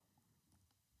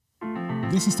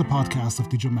This is the podcast of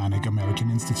the Germanic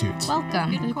American Institute.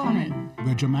 Welcome. Willkommen.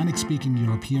 Where Germanic-speaking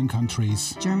European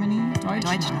countries, Germany,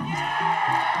 Deutschland.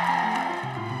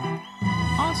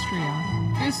 Austria,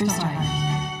 Österreich,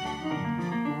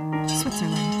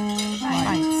 Switzerland.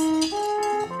 Schweiz,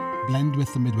 blend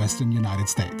with the Midwestern United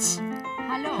States.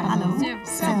 Hallo.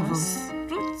 Servus,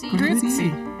 Grüezi.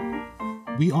 Grüezi.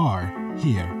 We are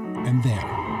here and there,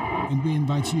 and we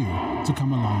invite you to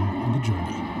come along on the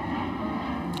journey.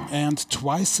 And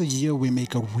twice a year we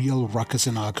make a real ruckus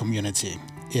in our community.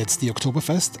 It's the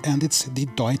Oktoberfest and it's the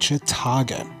Deutsche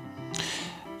Tage.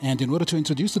 And in order to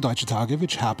introduce the Deutsche Tage,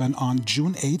 which happen on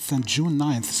June 8th and June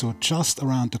 9th, so just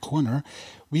around the corner,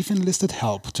 we've enlisted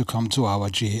help to come to our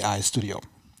GAI studio.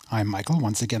 I'm Michael,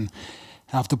 once again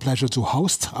have the pleasure to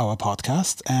host our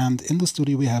podcast, and in the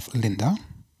studio we have Linda.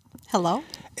 Hello.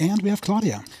 And we have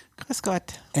Claudia. Grüß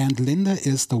Gott. And Linda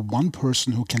is the one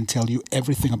person who can tell you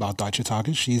everything about Deutsche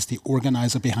Tage. She is the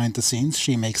organizer behind the scenes.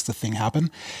 She makes the thing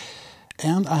happen.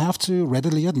 And I have to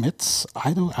readily admit,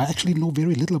 I actually know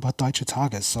very little about Deutsche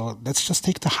Tage. So let's just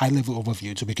take the high-level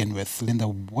overview to begin with. Linda,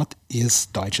 what is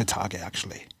Deutsche Tage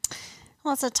actually?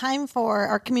 Well, it's a time for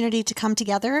our community to come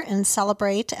together and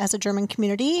celebrate as a German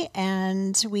community.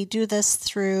 And we do this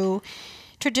through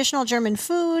traditional German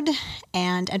food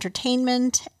and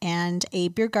entertainment and a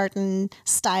beer garden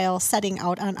style setting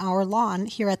out on our lawn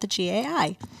here at the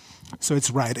GAI. So it's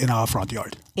right in our front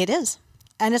yard. It is.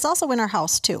 And it's also in our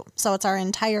house too. So it's our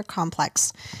entire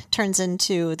complex turns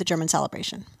into the German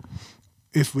celebration.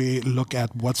 If we look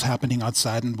at what's happening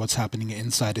outside and what's happening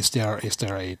inside, is there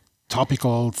a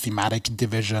topical, thematic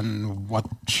division?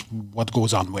 What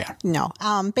goes on where? No.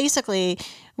 Basically,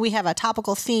 we have a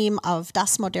topical theme of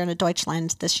Das moderne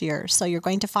Deutschland this year. So you're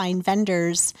going to find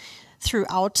vendors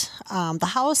throughout the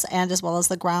house and as well as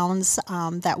the grounds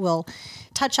that will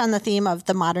touch on the theme of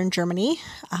the modern Germany.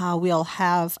 We'll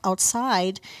have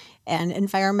outside an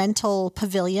environmental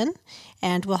pavilion,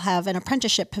 and we'll have an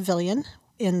apprenticeship pavilion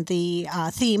in the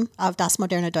theme of Das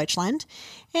moderne Deutschland.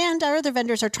 And our other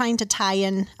vendors are trying to tie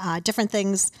in different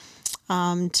things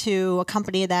to a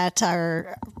company that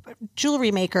our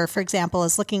jewelry maker, for example,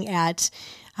 is looking at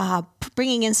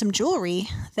bringing in some jewelry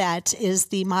that is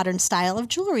the modern style of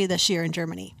jewelry this year in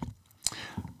Germany.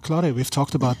 Claudia, we've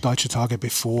talked about Deutsche Tage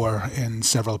before in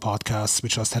several podcasts. We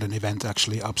just had an event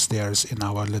actually upstairs in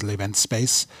our little event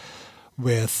space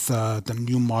with the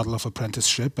new model of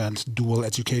apprenticeship and dual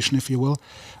education, if you will.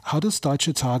 How does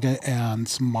Deutsche Tage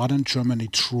and modern Germany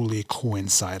truly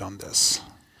coincide on this?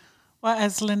 Well,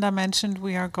 as Linda mentioned,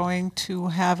 we are going to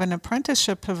have an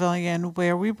apprenticeship pavilion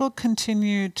where we will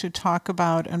continue to talk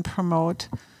about and promote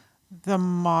the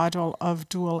model of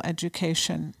dual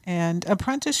education. And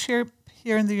apprenticeship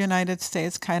here in the United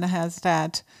States kind of has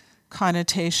that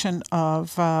connotation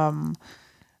of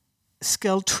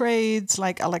skilled trades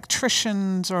like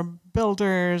electricians or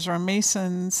builders or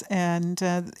masons, and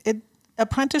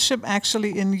apprenticeship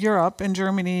actually in Europe, in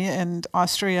Germany and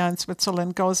Austria and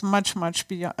Switzerland goes much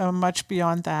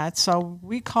beyond that. So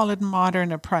we call it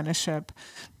modern apprenticeship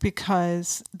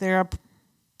because there are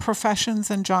professions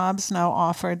and jobs now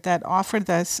offered that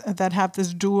have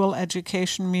this dual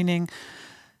education, meaning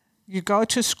you go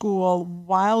to school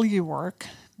while you work,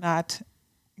 not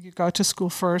you go to school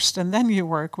first and then you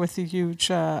work with a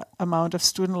huge amount of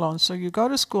student loans. So you go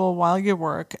to school while you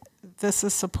work. This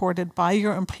is supported by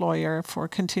your employer for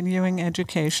continuing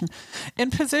education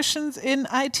in positions in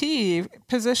IT,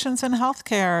 positions in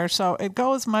healthcare. So it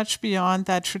goes much beyond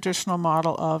that traditional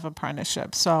model of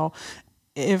apprenticeship. So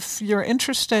if you're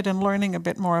interested in learning a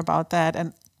bit more about that,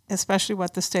 and especially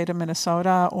what the state of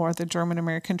Minnesota or the German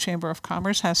American Chamber of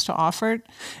Commerce has to offer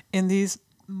in these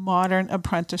modern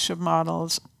apprenticeship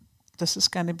models, this is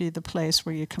going to be the place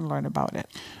where you can learn about it.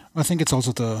 I think it's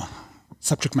also the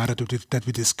subject matter that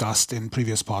we discussed in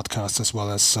previous podcasts as well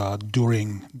as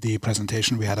during the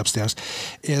presentation we had upstairs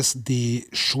is the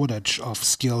shortage of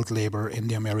skilled labor in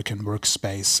the American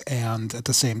workspace, and at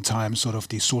the same time sort of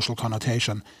the social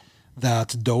connotation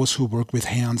that those who work with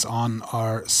hands-on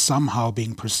are somehow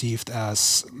being perceived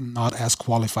as not as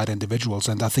qualified individuals,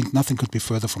 and I think nothing could be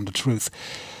further from the truth.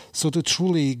 So to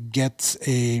truly get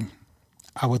a,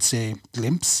 I would say,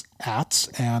 glimpse at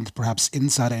and perhaps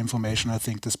insider information, I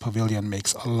think this pavilion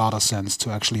makes a lot of sense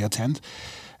to actually attend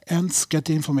and get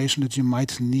the information that you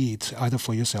might need either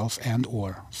for yourself and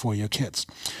or for your kids.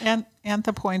 And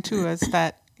the point too is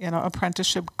that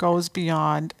apprenticeship goes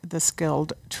beyond the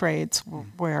skilled trades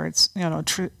where it's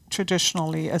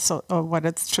traditionally what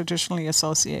it's traditionally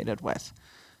associated with.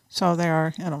 So there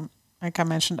are like I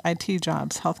mentioned, IT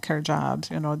jobs, healthcare jobs,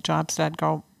 jobs that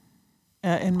go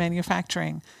in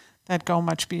manufacturing that go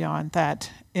much beyond that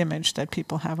image that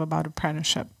people have about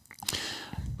apprenticeship.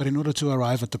 But in order to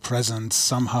arrive at the present,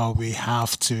 somehow we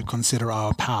have to consider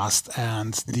our past,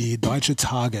 and the Deutsche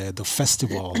Tage, the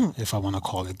festival, if I want to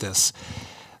call it this.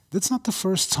 That's not the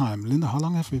first time. Linda, how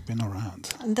long have we been around?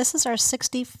 This is our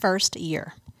 61st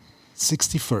year.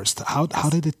 61st. How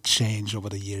did it change over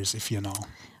the years, if you know?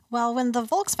 Well, when the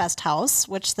Volksfest House,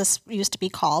 which this used to be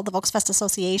called, the Volksfest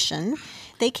Association,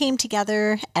 they came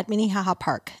together at Minnehaha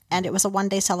Park, and it was a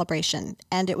one-day celebration.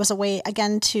 And it was a way,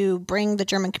 again, to bring the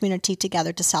German community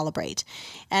together to celebrate.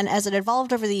 And as it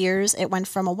evolved over the years, it went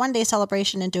from a one-day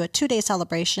celebration into a two-day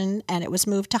celebration, and it was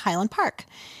moved to Highland Park.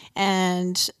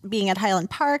 And being at Highland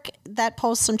Park, that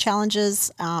posed some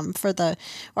challenges for the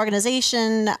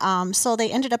organization. So they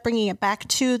ended up bringing it back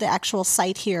to the actual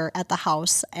site here at the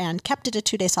house and kept it a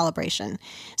two-day celebration.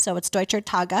 So it's Deutscher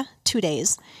Tage, 2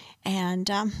 days. And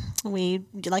we,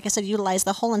 like I said, utilize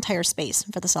the whole entire space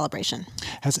for the celebration.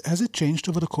 Has it changed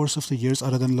over the course of the years,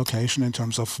 other than location, in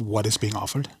terms of what is being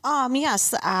offered?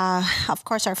 Yes. Of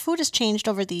course, our food has changed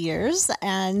over the years,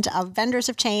 and vendors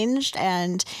have changed,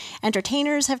 and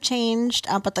entertainers have changed.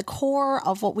 But the core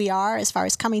of what we are, as far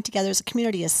as coming together as a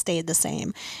community, has stayed the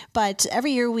same. But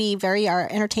every year we vary our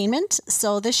entertainment.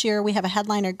 So this year we have a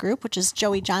headliner group, which is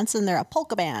Joey Johnson. They're a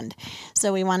polka band.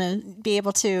 So we want to be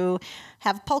able to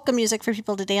have polka music for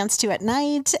people to dance to at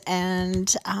night.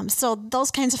 And so those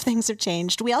kinds of things have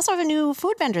changed. We also have a new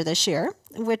food vendor this year,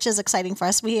 which is exciting for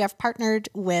us. We have partnered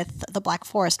with the Black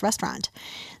Forest restaurant.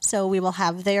 So we will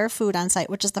have their food on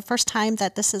site, which is the first time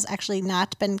that this has actually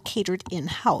not been catered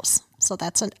in-house. So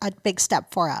that's a big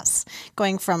step for us,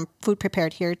 going from food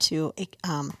prepared here to a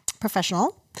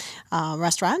professional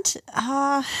restaurant.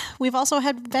 We've also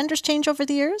had vendors change over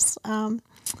the years.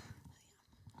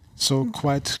 So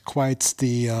quite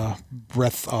the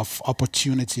breadth of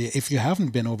opportunity. If you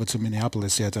haven't been over to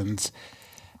Minneapolis yet and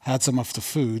had some of the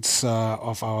foods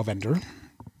of our vendor,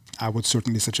 I would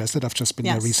certainly suggest it. I've just been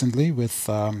there recently with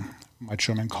my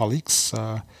German colleagues,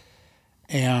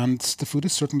 and the food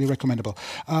is certainly recommendable.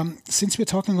 Since we're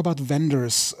talking about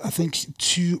vendors, I think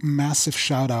 2 massive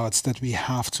shout-outs that we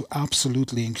have to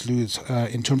absolutely include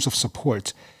in terms of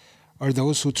support are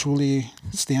those who truly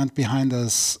stand behind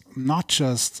us, not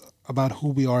just about who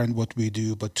we are and what we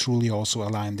do, but truly also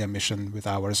align their mission with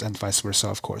ours, and vice versa,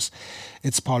 of course.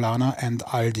 It's Paulaner and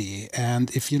Aldi. And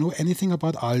if you know anything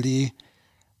about Aldi,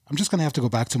 I'm just going to have to go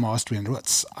back to my Austrian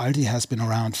roots. Aldi has been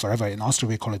around forever. In Austria,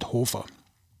 we call it Hofer.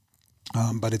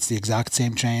 But it's the exact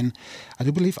same chain. I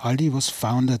do believe Aldi was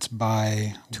founded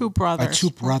by two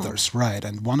brothers. Right.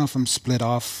 And one of them split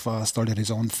off, started his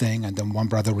own thing, and then one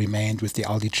brother remained with the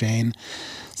Aldi chain.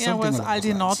 Yeah, it was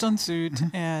Aldi Nord und Süd.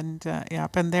 Mm-hmm. And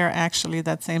and they're actually,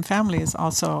 that same family is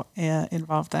also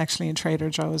involved actually in Trader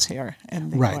Joe's here in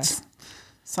the US.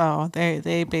 So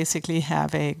they basically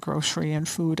have a grocery and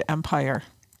food empire.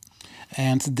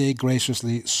 And they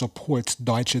graciously support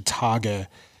Deutsche Tage.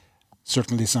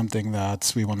 Certainly something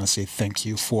that we want to say thank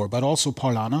you for. But also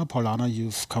Paulaner. Paulaner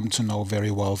you've come to know very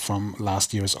well from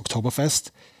last year's Oktoberfest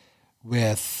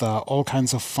with all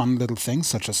kinds of fun little things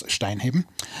such as Steinheben.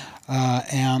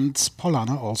 And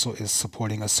Paulaner also is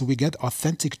supporting us. So we get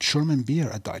authentic German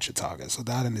beer at Deutsche Tage. So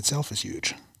that in itself is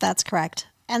huge. That's correct.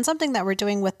 And something that we're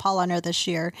doing with Paulaner this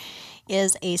year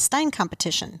is a Stein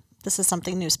competition. This is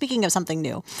something new. Speaking of something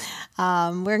new,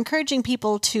 we're encouraging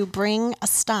people to bring a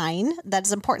Stein that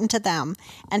is important to them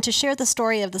and to share the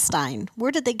story of the Stein.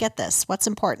 Where did they get this? What's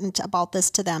important about this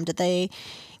to them? Did they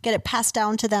get it passed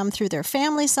down to them through their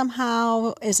family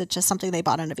somehow? Is it just something they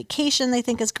bought on a vacation they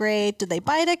think is great? Did they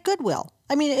buy it at Goodwill?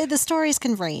 I mean, the stories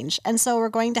can range. And so we're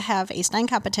going to have a Stein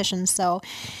competition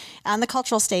on the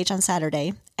cultural stage on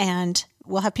Saturday, and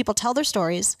we'll have people tell their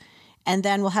stories. And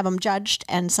then we'll have them judged,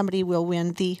 and somebody will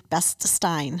win the best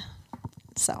Stein.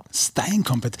 So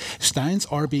Steins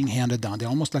are being handed down. They're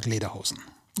almost like Lederhosen.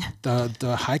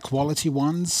 The high quality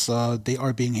ones, they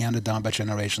are being handed down by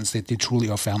generations. They truly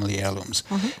are family heirlooms.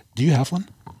 Mm-hmm. Do you have one,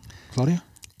 Claudia?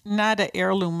 Not an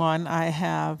heirloom one. I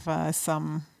have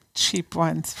some cheap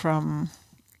ones from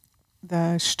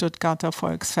the Stuttgarter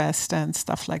Volksfest and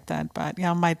stuff like that. But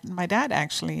yeah, my dad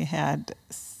actually had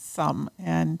some,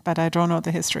 but I don't know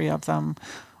the history of them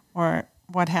or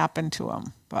what happened to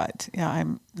them. But yeah,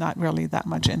 I'm not really that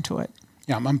much into it.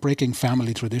 Yeah, I'm breaking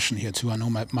family tradition here too. I know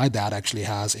my dad actually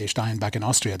has a Steinbach in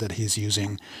Austria that he's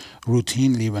using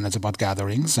routinely when it's about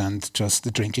gatherings and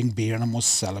just drinking beer in a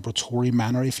most celebratory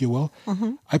manner, if you will.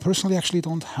 I personally actually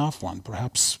don't have one.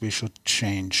 Perhaps we should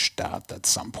change that at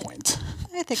some point.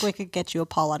 I think we could get you a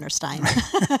Paul Understein.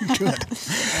 Good.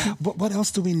 What else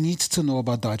do we need to know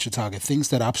about Deutsche Tage? Things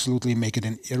that absolutely make it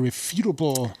an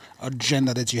irrefutable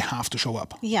agenda that you have to show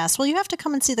up. Yes, well, you have to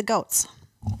come and see the goats.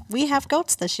 We have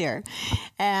goats this year.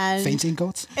 And Fainting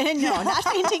goats? No, not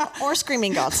fainting or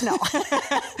screaming goats, no.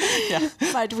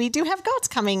 But we do have goats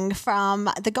coming from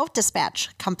the Goat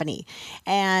Dispatch Company.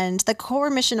 And the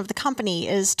core mission of the company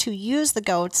is to use the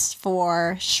goats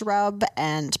for shrub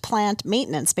and plant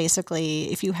maintenance.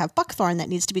 Basically, if you have buckthorn that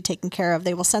needs to be taken care of,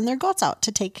 they will send their goats out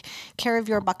to take care of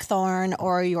your buckthorn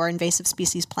or your invasive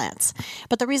species plants.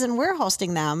 But the reason we're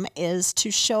hosting them is to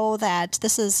show that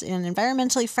this is an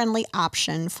environmentally friendly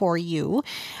option for you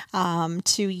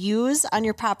to use on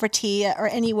your property or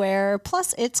anywhere.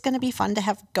 Plus, it's going to be fun to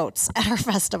have goats at our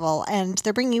festival. And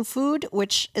they're bringing you food,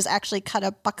 which is actually cut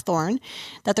up buckthorn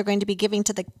that they're going to be giving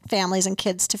to the families and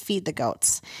kids to feed the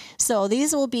goats. So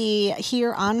these will be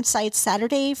here on site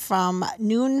Saturday from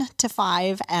noon to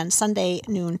 5 and Sunday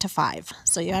noon to 5.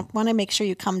 So you want to make sure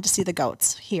you come to see the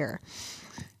goats here.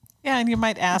 Yeah, and you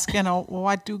might ask,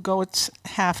 what do goats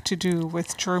have to do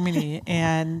with Germany?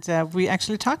 And we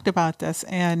actually talked about this.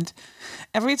 And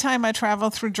every time I travel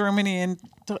through Germany and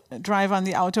drive on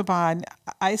the Autobahn,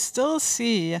 I still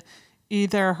see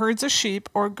either herds of sheep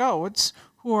or goats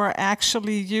who are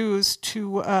actually used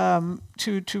to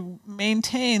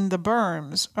maintain the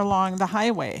berms along the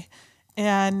highway.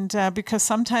 And because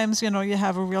sometimes, you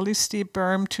have a really steep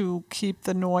berm to keep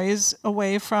the noise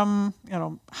away from,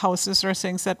 houses or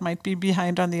things that might be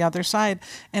behind on the other side.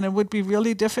 And it would be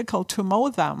really difficult to mow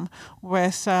them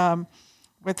with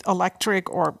electric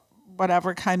or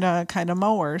whatever kind of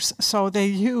mowers. So they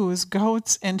use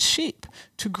goats and sheep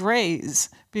to graze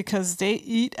because they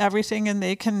eat everything and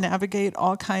they can navigate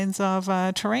all kinds of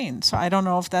terrain. So I don't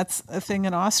know if that's a thing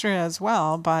in Austria as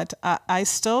well, but I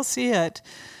still see it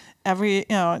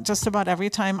just about every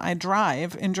time I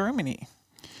drive in Germany.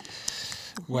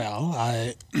 Well,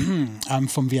 I'm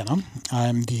from Vienna.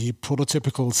 I'm the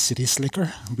prototypical city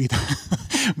slicker.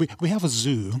 We have a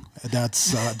zoo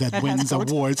that wins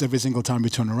awards every single time we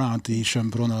turn around, the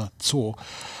Schönbrunner Zoo.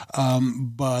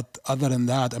 But other than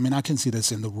that, I can see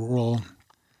this in rural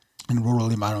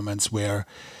environments where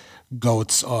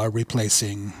goats are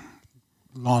replacing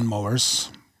lawnmowers,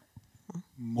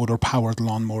 motor-powered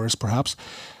lawnmowers, perhaps.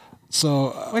 So,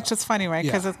 which is funny, right?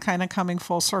 Because it's kind of coming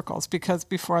full circles. Because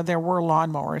before there were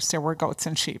lawnmowers, there were goats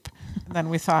and sheep. And then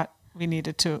we thought we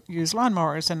needed to use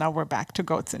lawnmowers, and now we're back to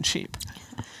goats and sheep.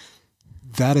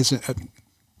 That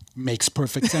makes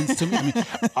perfect sense to me.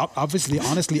 Obviously,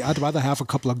 honestly, I'd rather have a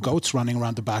couple of goats running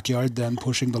around the backyard than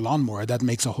pushing the lawnmower. That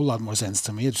makes a whole lot more sense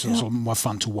to me. It's also more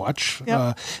fun to watch.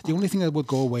 Yep. The only thing that would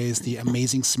go away is the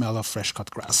amazing smell of fresh cut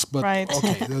grass. But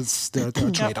okay, there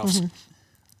are trade-offs.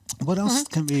 What else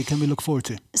can we look forward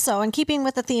to? So in keeping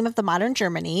with the theme of the modern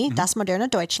Germany, Das moderne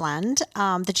Deutschland,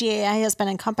 the GAI has been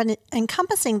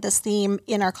encompassing this theme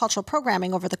in our cultural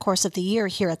programming over the course of the year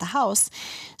here at the house.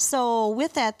 So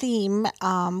with that theme,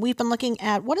 we've been looking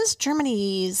at what is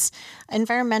Germany's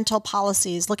environmental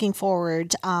policies looking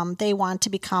forward. They want to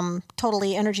become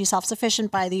totally energy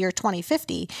self-sufficient by the year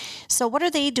 2050. So what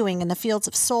are they doing in the fields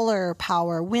of solar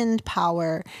power, wind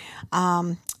power,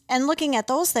 and looking at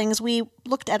those things, we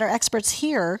looked at our experts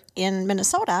here in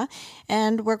Minnesota,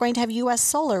 and we're going to have U.S.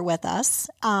 Solar with us.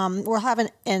 We'll have an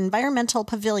environmental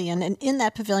pavilion, and in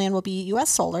that pavilion will be U.S.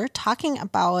 Solar talking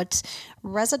about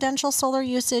residential solar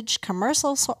usage,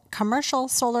 commercial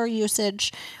solar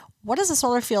usage, what does a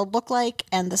solar field look like,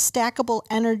 and the stackable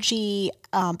energy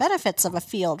benefits of a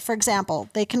field. For example,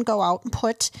 they can go out and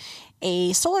put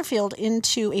a solar field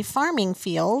into a farming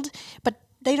field, but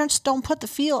they don't put the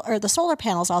field or the solar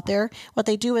panels out there. What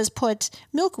they do is put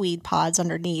milkweed pods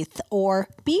underneath or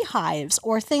beehives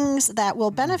or things that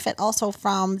will benefit also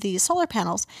from the solar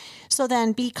panels. So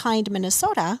then Be Kind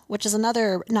Minnesota, which is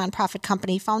another nonprofit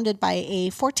company founded by a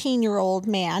 14-year-old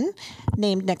man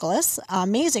named Nicholas,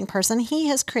 amazing person, he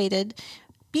has created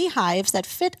beehives that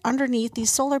fit underneath these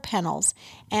solar panels.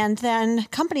 And then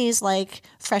companies like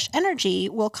Fresh Energy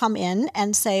will come in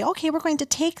and say, okay, we're going to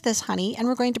take this honey and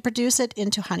we're going to produce it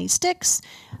into honey sticks,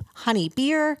 honey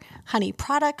beer, honey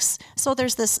products. So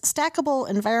there's this stackable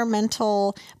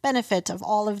environmental benefit of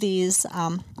all of these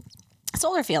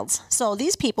solar fields. So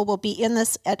these people will be in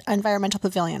this environmental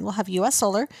pavilion. We'll have U.S.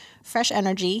 Solar, Fresh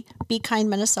Energy, Be Kind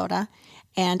Minnesota,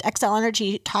 and Xcel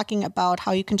Energy talking about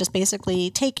how you can just basically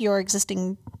take your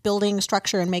existing building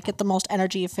structure and make it the most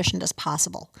energy efficient as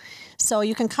possible. So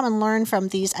you can come and learn from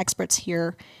these experts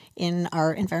here in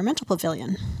our environmental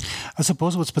pavilion. I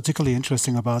suppose what's particularly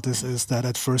interesting about this is that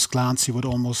at first glance you would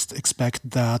almost expect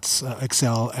that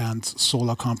Xcel and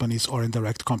solar companies are in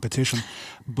direct competition,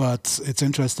 but it's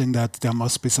interesting that there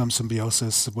must be some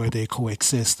symbiosis where they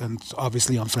coexist and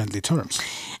obviously on friendly terms.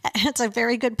 It's a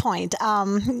very good point.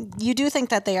 You do think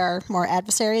that they are more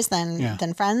adversaries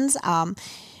than friends.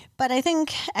 But I think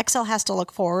Xcel has to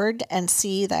look forward and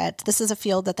see that this is a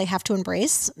field that they have to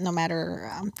embrace, no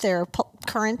matter their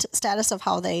current status of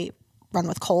how they run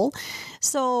with coal.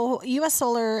 So U.S.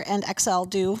 Solar and Xcel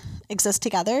do exist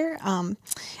together.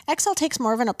 Xcel takes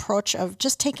more of an approach of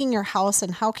just taking your house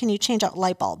and how can you change out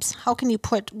light bulbs? How can you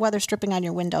put weather stripping on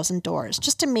your windows and doors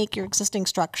just to make your existing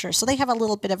structure? So they have a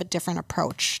little bit of a different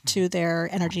approach to their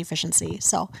energy efficiency.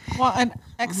 So, well, and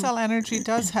Xcel Energy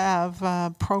does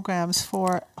have programs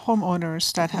for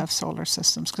homeowners that have solar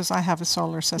systems, because I have a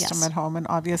solar system at home, and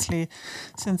obviously,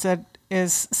 since it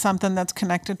is something that's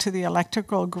connected to the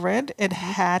electrical grid, it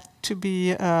had to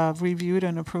be reviewed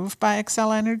and approved by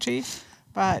Xcel Energy.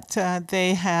 But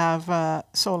they have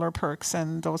solar perks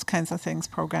and those kinds of things,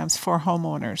 programs for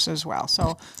homeowners as well.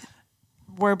 So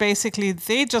where basically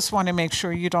they just want to make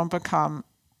sure you don't become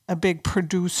a big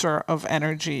producer of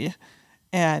energy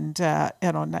and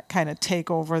kind of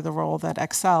take over the role that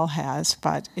Xcel has.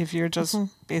 But if you're just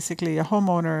basically a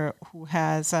homeowner who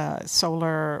has a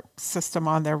solar system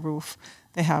on their roof,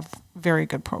 they have very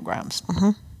good programs.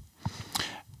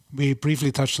 We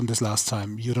briefly touched on this last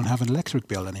time. You don't have an electric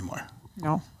bill anymore.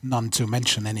 No. None to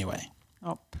mention anyway.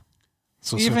 Nope.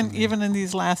 So even in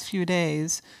these last few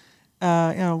days,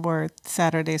 where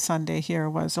Saturday, Sunday here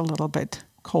was a little bit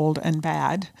cold and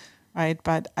bad, right?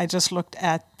 But I just looked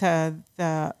at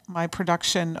my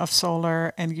production of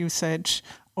solar and usage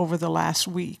over the last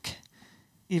week.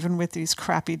 Even with these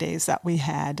crappy days that we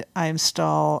had, I'm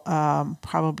still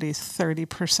probably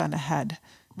 30% ahead,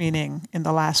 meaning in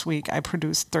the last week I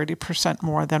produced 30%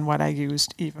 more than what I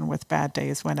used even with bad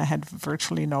days when I had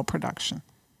virtually no production.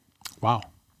 Wow.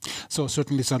 So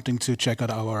certainly something to check out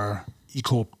our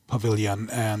Eco Pavilion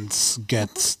and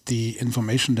get the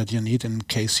information that you need in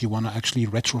case you want to actually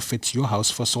retrofit your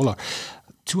house for solar.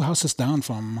 2 houses down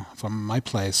from my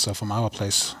place, from our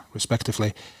place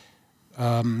respectively,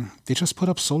 they just put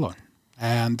up solar.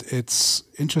 And it's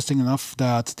interesting enough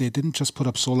that they didn't just put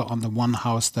up solar on the one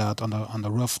house that on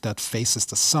the roof that faces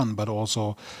the sun, but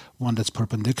also one that's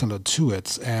perpendicular to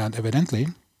it. And evidently,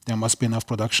 there must be enough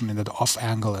production in that off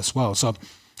angle as well. So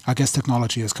I guess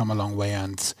technology has come a long way,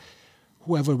 and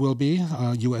whoever will be,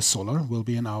 U.S. Solar will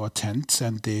be in our tent,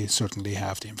 and they certainly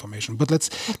have the information. But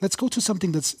let's go to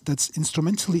something that's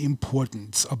instrumentally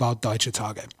important about Deutsche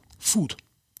Tage: food.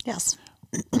 Yes.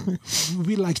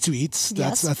 We like to eat.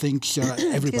 That's, I think,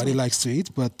 everybody likes to eat,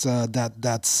 but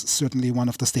that's certainly one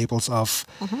of the staples of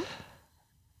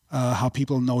how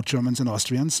people know Germans and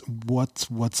Austrians.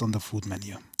 What's on the food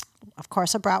menu? Of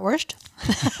course, a bratwurst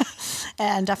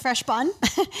and a fresh bun.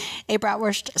 A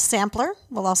bratwurst sampler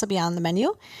will also be on the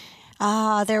menu.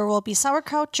 There will be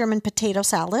sauerkraut, German potato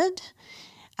salad.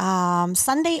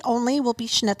 Sunday only will be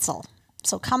schnitzel.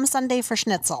 So come Sunday for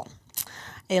schnitzel.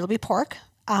 It'll be pork.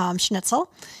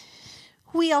 Schnitzel.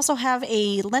 We also have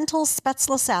a lentil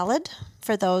spätzle salad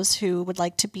for those who would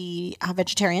like to be a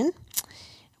vegetarian.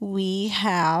 We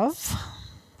have,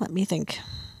 let me think.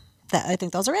 I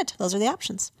think those are it. Those are the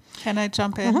options. Can I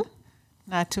jump in?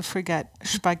 Not to forget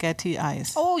spaghetti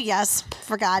ice. Oh, yes.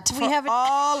 Forgot. For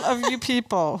all of you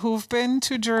people who've been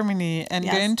to Germany and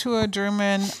been to a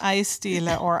German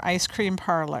Eisdiele or ice cream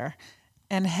parlor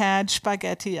and had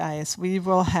spaghetti ice, we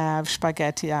will have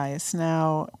spaghetti ice.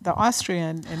 Now, the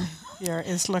Austrian in here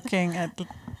is looking at me.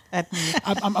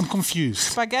 I'm confused.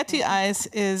 Spaghetti ice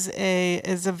is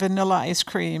a vanilla ice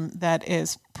cream that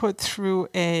is put through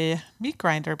a meat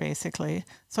grinder, basically.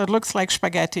 So it looks like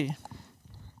spaghetti.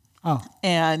 Oh.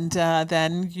 And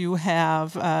then you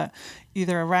have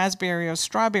either a raspberry or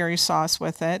strawberry sauce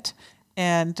with it.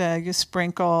 And you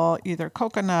sprinkle either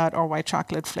coconut or white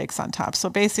chocolate flakes on top. So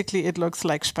basically it looks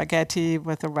like spaghetti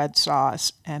with a red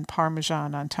sauce and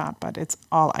Parmesan on top, but it's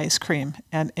all ice cream.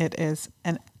 And it is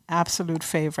an absolute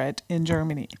favorite in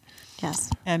Germany. Yes.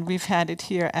 And we've had it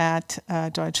here at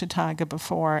Deutsche Tage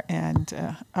before,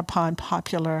 and upon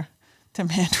popular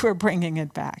demand, we're bringing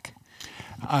it back.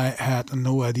 I had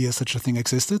no idea such a thing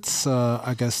existed.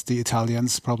 I guess the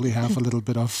Italians probably have a little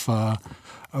bit of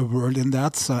a word in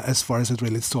that as far as it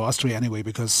relates to Austria anyway,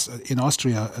 because in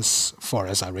Austria, as far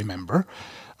as I remember,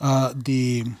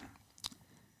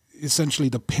 essentially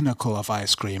the pinnacle of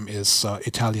ice cream is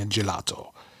Italian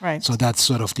gelato. Right. So that's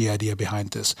sort of the idea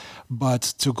behind this. But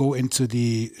to go into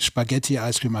the spaghetti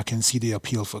ice cream, I can see the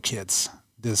appeal for kids.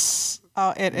 This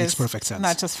it makes is perfect sense.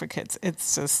 not just for kids.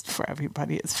 It's just for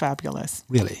everybody. It's fabulous.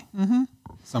 Really? Mm-hmm.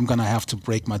 So I'm going to have to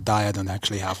break my diet and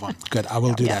actually have one. Good. I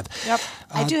will do that. Yep.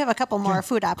 I do have a couple more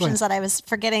food options ahead. that I was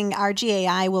forgetting. Our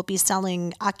GAI will be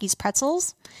selling Aki's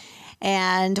pretzels,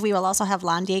 and we will also have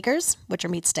Landjägers, which are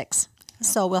meat sticks.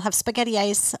 So we'll have spaghetti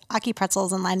ice, Aki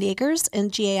pretzels, and Landjägers in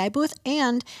GAI booth,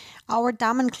 and our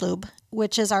Damenklub,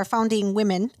 which is our founding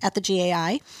women at the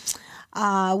GAI,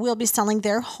 will be selling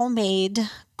their homemade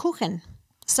Kuchen.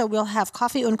 So we'll have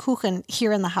Coffee und Kuchen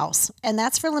here in the house. And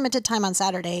that's for limited time on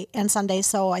Saturday and Sunday.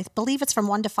 So I believe it's from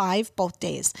 1 to 5 both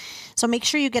days. So make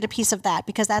sure you get a piece of that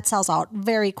because that sells out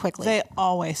very quickly. They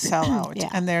always sell out. Yeah.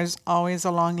 And there's always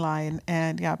a long line.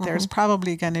 And there's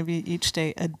probably going to be each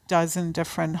day a dozen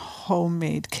different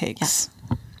homemade cakes.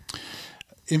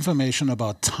 Information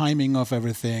about timing of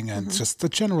everything and just the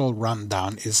general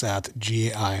rundown is at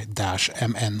gai-mn.org.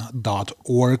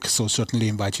 So certainly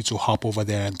invite you to hop over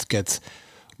there and get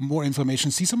more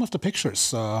information. See some of the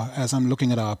pictures. As I'm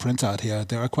looking at our printout here,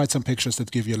 there are quite some pictures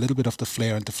that give you a little bit of the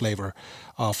flair and the flavor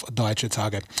of Deutsche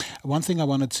Tage. One thing I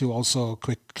wanted to also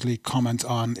quickly comment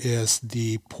on is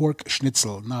the pork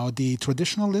schnitzel. Now, the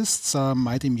traditionalists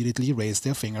might immediately raise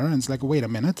their finger and it's like, wait a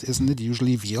minute, isn't it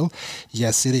usually veal?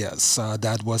 Yes, it is.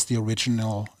 That was the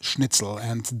original schnitzel.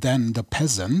 And then the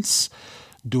peasants,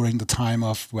 during the time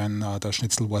of when the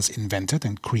schnitzel was invented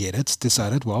and created,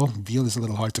 decided, well, veal is a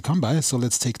little hard to come by, so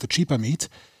let's take the cheaper meat,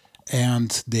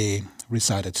 and they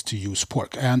decided to use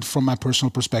pork. And from my personal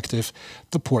perspective,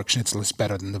 the pork schnitzel is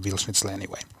better than the veal schnitzel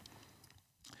anyway.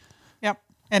 Yep.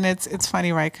 And it's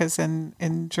funny, right? Because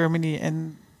in Germany,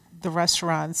 in the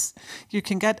restaurants, you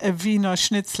can get a Wiener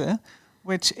Schnitzel,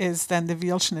 which is then the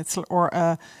veal schnitzel, or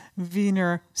a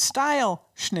Wiener style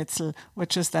schnitzel,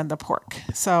 which is then the pork.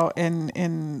 So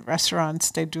in restaurants,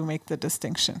 they do make the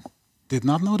distinction. Did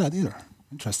not know that either.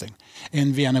 Interesting.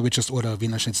 In Vienna, we just order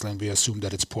Wiener Schnitzel and we assume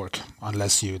that it's pork,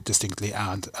 unless you distinctly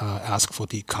ask for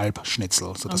the Kalb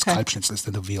Schnitzel. So das Kalb Schnitzel is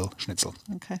then the veal schnitzel.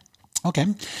 Okay.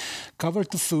 Covered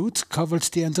the food, covered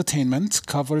the entertainment,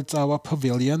 covered our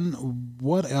pavilion.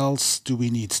 What else do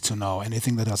we need to know?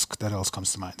 Anything that else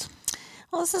comes to mind?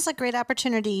 Well, this is a great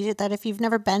opportunity that if you've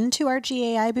never been to our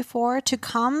GAI before, to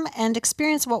come and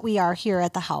experience what we are here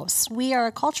at the house. We are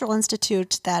a cultural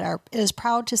institute that is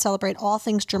proud to celebrate all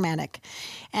things Germanic.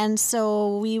 And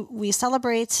so we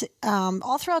celebrate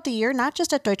all throughout the year, not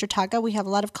just at Deutsche Tage. We have a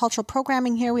lot of cultural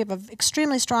programming here. We have an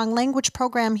extremely strong language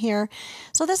program here.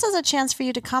 So this is a chance for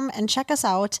you to come and check us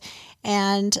out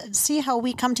and see how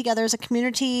we come together as a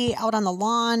community out on the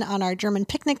lawn, on our German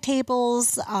picnic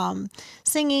tables,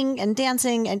 singing and dancing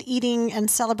and eating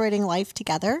and celebrating life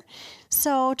together.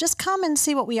 So just come and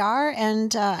see what we are.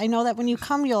 And I know that when you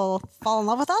come, you'll fall in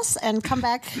love with us and come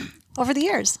back over the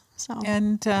years. So.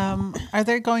 And are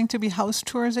there going to be house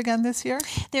tours again this year?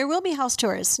 There will be house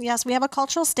tours. Yes, we have a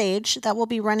cultural stage that will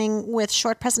be running with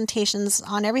short presentations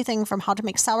on everything from how to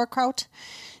make sauerkraut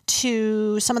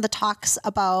to some of the talks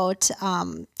about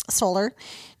solar,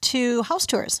 to house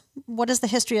tours. What is the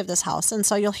history of this house? And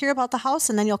so you'll hear about the house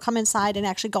and then you'll come inside and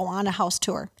actually go on a house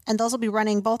tour. And those will be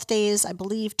running both days, I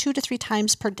believe, 2 to 3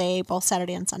 times per day, both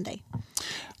Saturday and Sunday.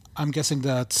 I'm guessing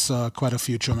that quite a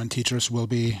few German teachers will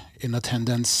be in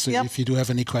attendance. Yep. If you do have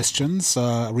any questions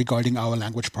regarding our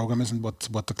language programs and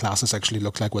what the classes actually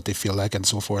look like, what they feel like, and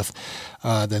so forth,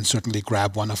 then certainly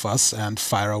grab one of us and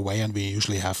fire away, and we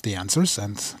usually have the answers.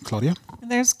 And Claudia?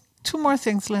 There's 2 more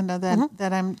things, Linda,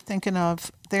 that I'm thinking of.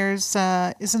 There's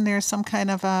isn't there some kind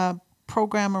of a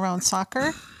program around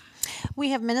soccer? We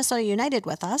have Minnesota United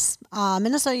with us.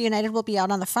 Minnesota United will be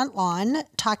out on the front lawn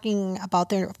talking about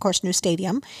their, of course, new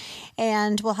stadium.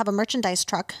 And we'll have a merchandise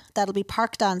truck that'll be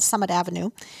parked on Summit Avenue.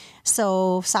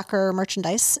 So soccer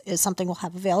merchandise is something we'll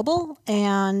have available.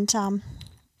 And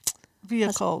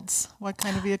vehicles. What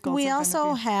kind of vehicles? We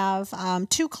also have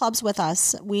 2 clubs with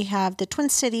us. We have the Twin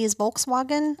Cities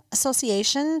Volkswagen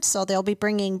Association. So they'll be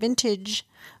bringing vintage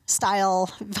style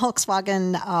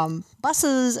Volkswagen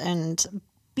buses and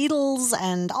Beetles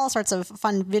and all sorts of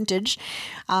fun vintage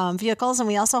vehicles. And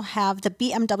we also have the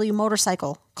BMW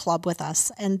Motorcycle Club with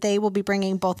us. And they will be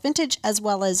bringing both vintage as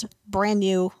well as brand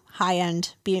new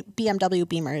high-end BMW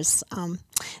Beamers.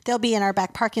 They'll be in our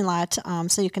back parking lot,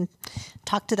 so you can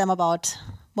talk to them about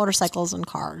motorcycles and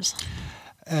cars.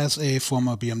 As a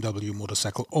former BMW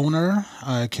motorcycle owner,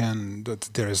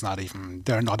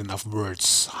 there are not enough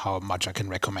words how much I can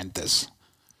recommend this.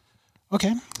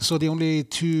 Okay, so the only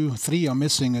 3 are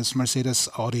missing is Mercedes,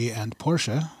 Audi, and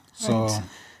Porsche. So Right.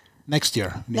 Next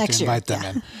year, we need Next to year, invite them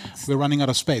in. We're running out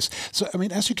of space. So, I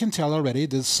mean, as you can tell already,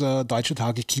 this Deutsche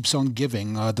Tage keeps on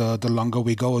giving. The longer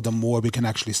we go, the more we can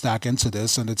actually stack into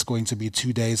this. And it's going to be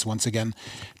 2 days, once again,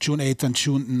 June 8th and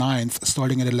June 9th,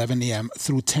 starting at 11 a.m.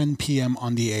 through 10 p.m.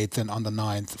 on the 8th, and on the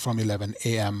 9th from 11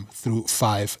 a.m. through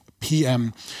 5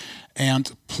 p.m.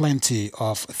 And plenty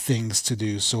of things to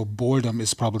do. So boredom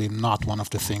is probably not one of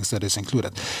the things that is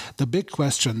included. The big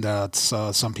question that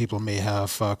some people may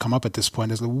have come up at this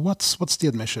point is, what's the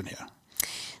admission here?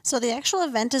 So the actual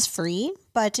event is free,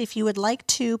 but if you would like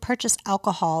to purchase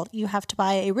alcohol, you have to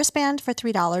buy a wristband for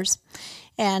 $3.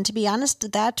 And to be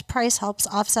honest, that price helps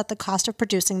offset the cost of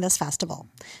producing this festival.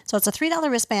 So it's a $3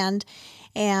 wristband,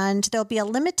 and there'll be a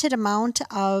limited amount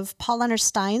of Paul Leonard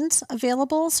Steins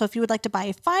available. So if you would like to buy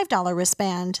a $5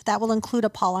 wristband, that will include a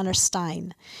Paul Leonard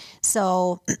Stein.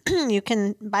 So you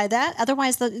can buy that.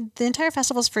 Otherwise, the entire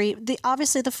festival is free.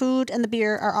 Obviously, the food and the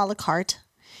beer are a la carte.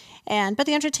 But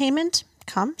the entertainment,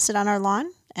 come sit on our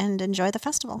lawn and enjoy the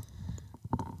festival.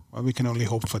 Well, we can only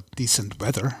hope for decent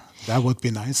weather. That would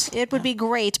be nice. It would be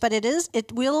great, but it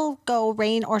will go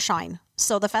rain or shine.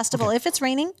 So the festival, if it's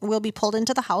raining, will be pulled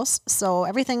into the house. So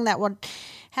everything that would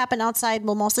happen outside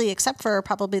will mostly, except for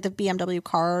probably the BMW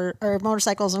car or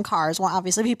motorcycles and cars, will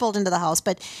obviously be pulled into the house.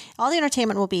 But all the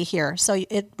entertainment will be here. So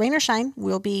rain or shine,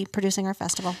 we'll be producing our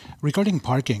festival. Regarding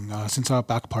parking, since our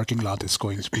back parking lot is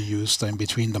going to be used in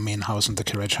between the main house and the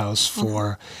carriage house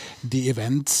for the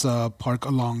events, park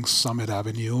along Summit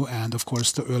Avenue. And of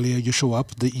course, the earlier you show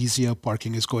up, the easier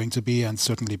parking is going to be, and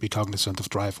certainly be cognizant of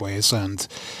driveways and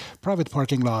private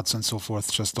parking lots and so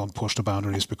forth. Just don't push the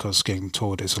boundaries, because getting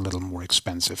towed is a little more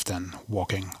expensive than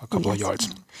walking a couple of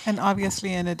yards. And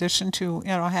obviously, in addition to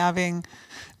having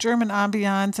German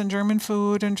ambiance and German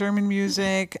food and German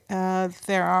music,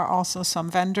 there are also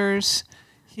some vendors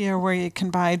here where you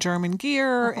can buy German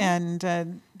gear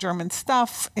and German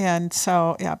stuff. And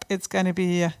so, it's going to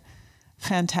be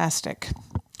fantastic.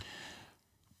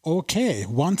 Okay,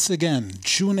 once again,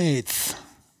 June 8th,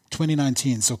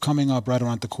 2019. So coming up right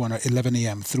around the corner, 11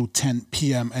 a.m. through 10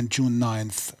 p.m. and June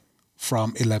 9th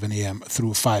from 11 a.m.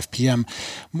 through 5 p.m.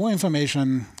 More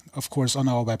information, of course, on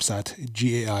our website,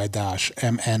 gai-mn.org.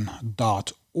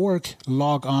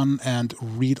 Log on and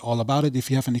read all about it.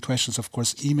 If you have any questions, of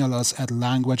course, email us at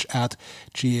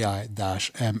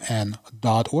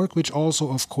language@gai-mn.org, which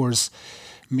also, of course,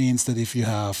 means that if you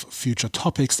have future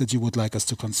topics that you would like us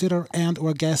to consider and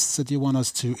or guests that you want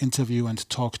us to interview and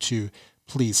talk to,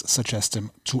 please suggest them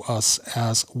to us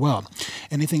as well.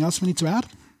 Anything else we need to add?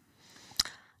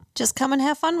 Just come and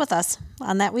have fun with us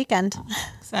on that weekend.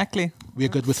 Exactly. We're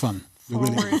good with fun. We're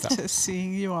really good with Forward that. to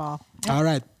seeing you all. All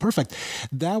right, perfect.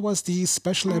 That was the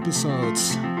special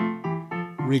episodes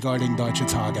regarding Deutsche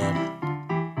Tage.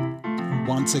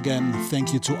 Once again,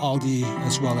 thank you to Aldi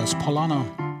as well as Polana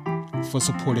for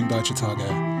supporting Deutsche Tage.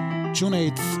 June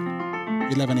 8th,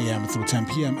 11 a.m. through 10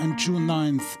 p.m. and June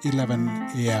 9th, 11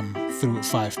 a.m. through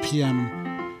 5 p.m.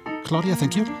 Claudia,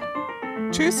 thank you.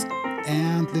 Tschüss.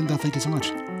 And Linda, thank you so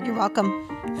much. You're welcome.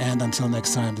 And until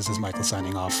next time, this is Michael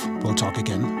signing off. We'll talk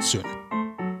again soon.